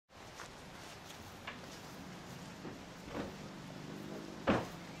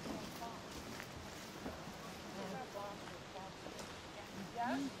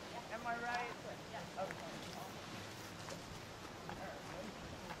right? Yeah. Okay.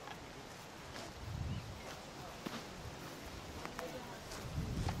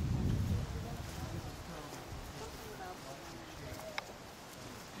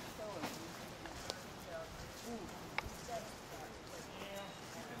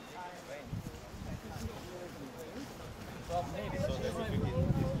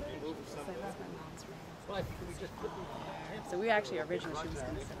 So we actually originally she was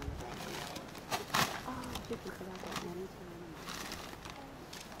going to sit on the ground. Oh, Vicky forgot that many times.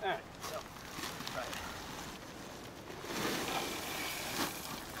 All right. So,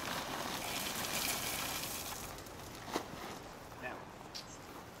 now.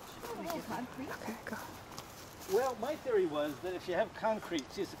 Okay, go. Well, my theory was that if you have concrete,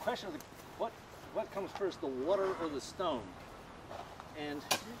 see, it's a question of what comes first, the water or the stone? And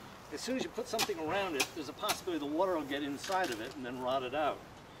as soon as you put something around it, there's a possibility the water will get inside of it and then rot it out.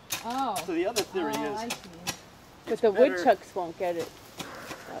 Oh. So the other theory is... I see. But the woodchucks won't get it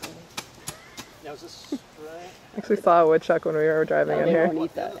that way. Now is this straight? Actually saw a woodchuck when we were driving in They here.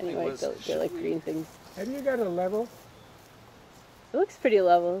 won't eat that anyway. They're like green things. Have you got a level? It looks pretty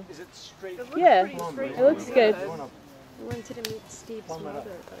level. Is it straight? Yeah, it looks good. I wanted to meet Steve's mother,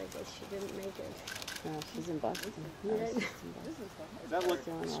 but I guess she didn't make it. No, she's in Boston. Yeah. Does that look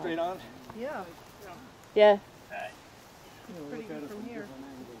straight on? Yeah. Yeah. Pretty good from here.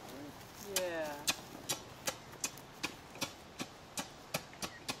 Yeah.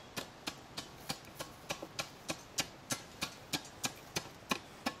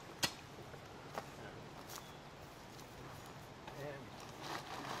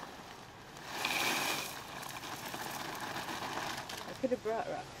 I could have brought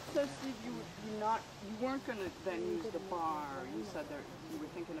rock. So Steve, you weren't going to then use the bar. You said that you were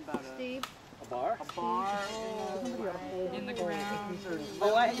thinking about Steve? A bar? a bar in the ground. Or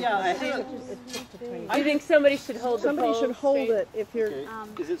Oh, yeah, I have. Do you think somebody should hold Somebody the pole should hold straight? it if you're.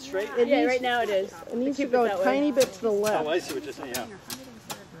 Okay. Is it straight? Yeah, right now it is. It needs to Keep go it that a way. tiny bit to the Oh, left. I see what you're saying, yeah.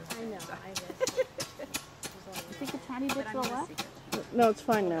 I know, You think a tiny bit to the left? No, it's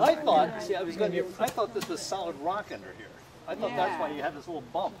fine now. I thought, see, I thought this was solid rock under here. I thought that's why you had this little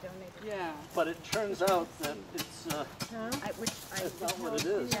bump. yeah. But it turns out that it's that's not what it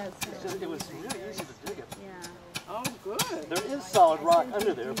is. It's just, it was really easy to dig it. Oh, good. There is solid rock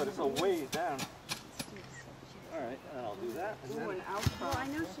under there, but it's a way down. All right, and I'll do that. And Ooh, then, an outcrop. Well, I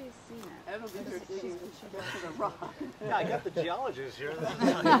know she's seen it. That'll be her digging when she gets to the rock. yeah, I got the geologist here.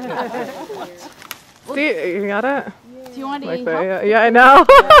 Steve, you got it? Do you want Like any that, help? yeah, I know.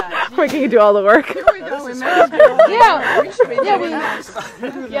 Making you do all the work. Yeah.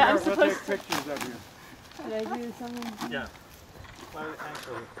 Yeah, I'm supposed to. Pictures of you. Did I do something? Yeah. Well,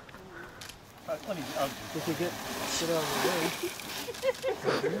 actually, let me. If you get out of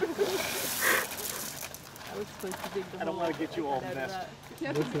I was supposed to dig the I don't want to get you all messed.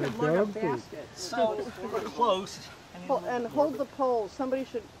 Yeah, What's you in could the lug a dog food? basket. So we're close. And hold the pole. Somebody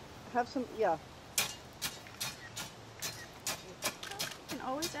should have some. Yeah. You can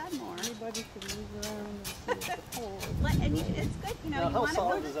always add more. Anybody can move around and see the pole. And it's good, you know, Now, you how want to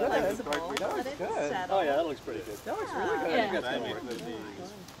solid go is that? flexible, That let looks it good. settle. Oh yeah, that looks pretty good. That looks really good. Yeah. Good. I mean,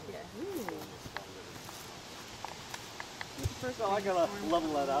 well, I gotta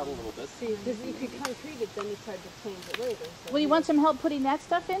level that out a little bit. See, because if you concrete it, then it's hard to change it later. So Well, you want some help putting that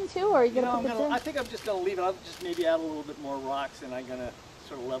stuff in too, or are you You gonna know, put this in? I think I'm just gonna leave it. I'll just maybe add a little bit more rocks, and I'm gonna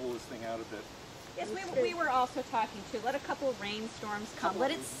sort of level this thing out a bit. Yes, we were also talking too. Let a couple of rainstorms come. Let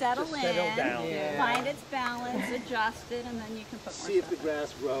it settle Just in. settle down. Find its balance, adjust it, and then you can put more See if the stuff in.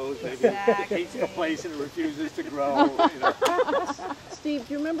 grass grows. Maybe Exactly. it hates the place and it refuses to grow. You know. Steve,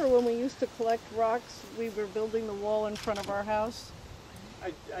 do you remember when we used to collect rocks? We were building the wall in front of our house.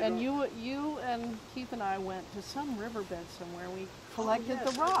 I And don't- you and Keith and I went to some riverbed somewhere. We collected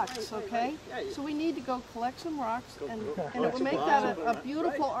the rocks, okay? Yeah, So we need to go collect some rocks, and it collect would some make rocks. that a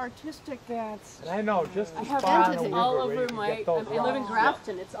beautiful artistic. And I know just the I have spot on mountains the all river where over you can my. get those I live in rocks.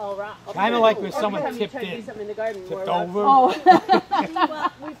 Grafton. It's all rock. Kind of like when Every someone time you tipped try to do in, something in the garden, more tipped rocks. over.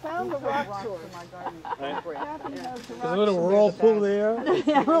 Well, we found the rock source. Kathy has the There's rock a little source. whirlpool there.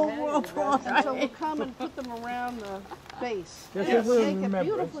 And so we'll come and put them around the base. Just as a Make it remembrance.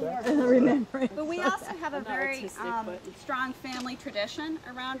 beautifully Huh? artistic. But we also have a very artistic, but- strong family tradition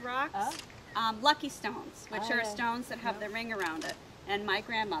around rocks. Lucky stones, which are stones that have the ring around it. And my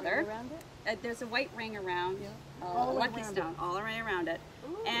grandmother, there's a white ring around a lucky stone all the way around it.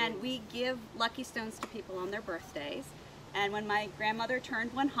 And we give lucky stones to people on their birthdays. And when my grandmother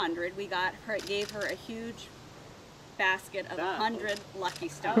turned 100, we gave her a huge basket of 100 Lucky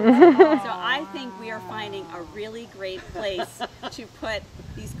Stones. So I think we are finding a really great place to put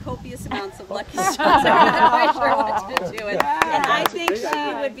these copious amounts of Lucky Stones. I'm not quite sure what to do with. And I think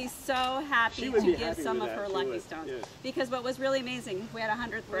she would be so happy to give some of her Lucky Stones. Because what was really amazing, we had a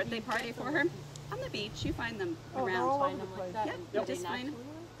 100th birthday party for her. On the beach, you find them around. Find them like that. Yep, you just find them.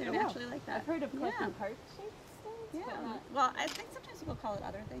 They're naturally like that. I've heard of collecting Yeah. heart-shaped stones. Yeah. Well, I think sometimes people call it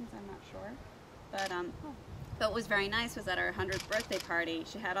other things. I'm not sure. But what was very nice was at our 100th birthday party,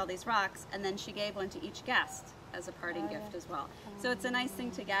 she had all these rocks, and then she gave one to each guest as a parting gift as well. So it's a nice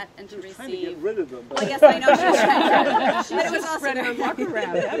thing to get and to receive. Trying to get rid of them. Well, yes, I know she was trying to. But it was also Spreading very her luck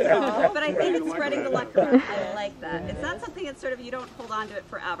around. That's all. But I think it's spreading the luck around. I like that. It's not something that's sort of, you don't hold on to it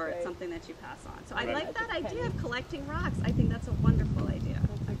forever. It's something that you pass on. So I like that idea of collecting rocks. I think that's a wonderful idea.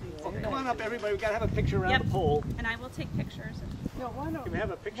 Well, come on up, everybody. We've got to have a picture around Yep. the pole. And I will take pictures. No, why don't, Can we have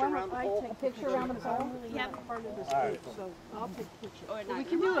a picture why around don't the I pole? take a picture around the pole? I'm really Yep. not part of this group, so I'll take pictures. Or not We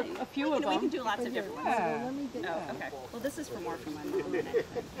can do mine. a few we of can, We them. can do lots of different ones. Yeah. Let me get Oh, that. okay. Well, this is for more for my mom and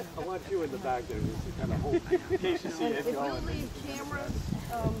everything. I want you in the back there, just to kind of hold, in case you see And it if you going. leave cameras,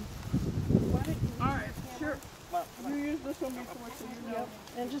 why don't you All right, sure. you use this one before, so you know,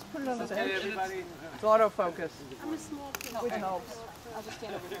 and just put it on the bench. Everybody. It's autofocus. I'm a small kid. Which helps. I'll just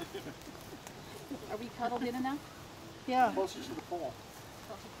stand over here. Are we cuddled in enough? Yeah. Closest to the pole.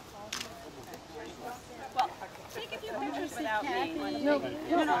 Well, take a few pictures without me. No,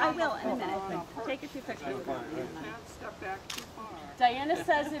 No, I will in a minute. Take a few pictures without me. Can't step back too far. Diana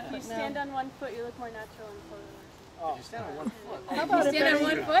says if you stand on one foot, you look more natural in photos. You stand on one foot. how about if Stand on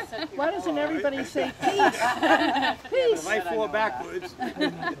every- one foot? why doesn't everybody say peace? Peace. If I fall backwards.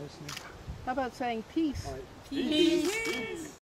 How about saying peace? Peace.